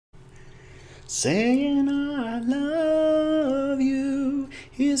Saying I love you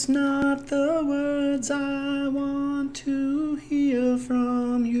is not the words I want to hear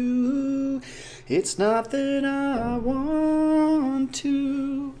from you. It's not that I want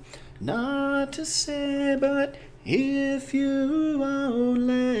to, not to say, but if you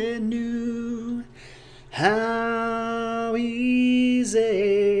only knew how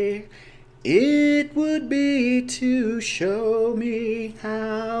easy it would be to show me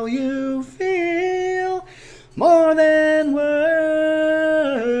how you feel. More than words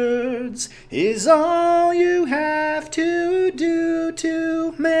is all you have to do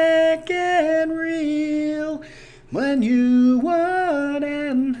to make it real. When you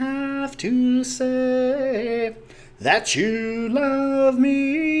wouldn't have to say that you love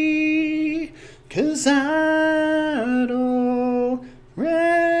me, 'cause I'd already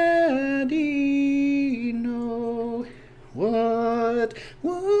know. What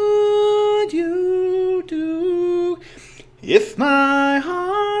would you do if my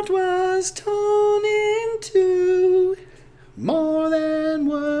heart was torn into more than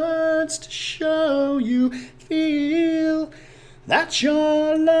words to show you feel that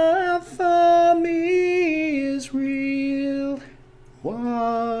your love for me is real?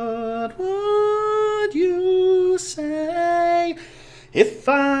 What would you say if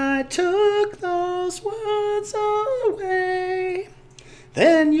I took those words away?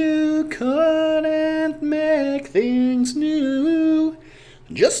 Then you couldn't make things new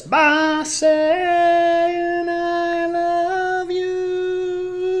just by saying I love you.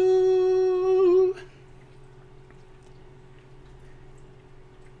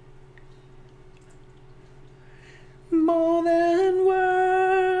 More than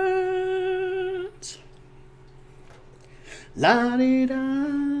words. La-di-da.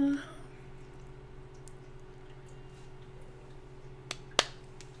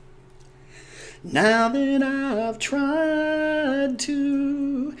 Now that I've tried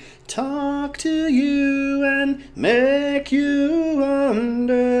to talk to you and make you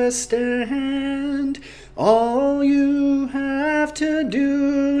understand, all you have to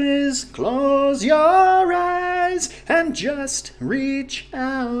do is close your eyes and just reach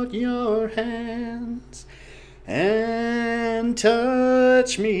out your hands and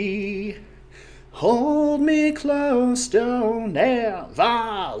touch me. Hold me close, don't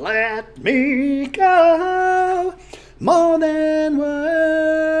ever let me go. More than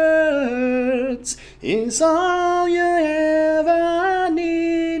words is all you ever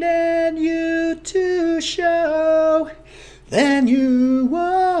needed you to show. Then you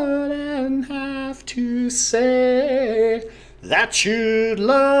wouldn't have to say that you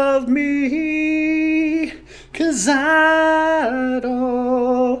love me, 'cause I'd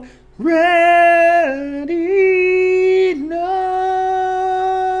already know.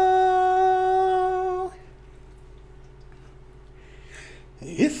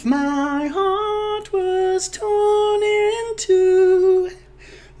 If my heart was torn into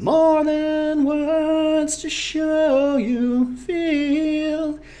more than words to show you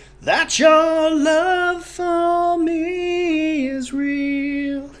feel that your love for me is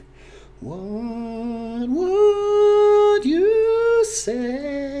real, what would you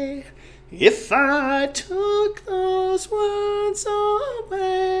say if I took those words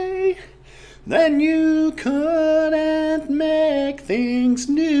away? Then you couldn't make things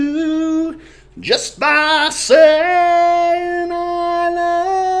new just by saying I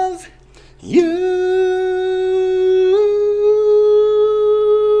love you.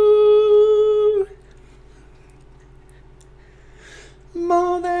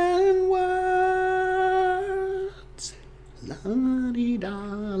 More than words. La-di-da,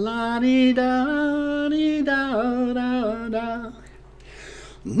 la-di-da, di-da, da, da.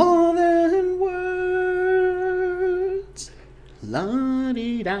 More than words.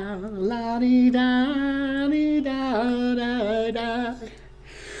 La-di-da, la-di-da, di-da, da, da.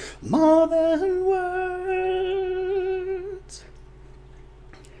 More than words.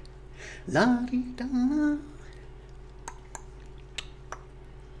 La-di-da.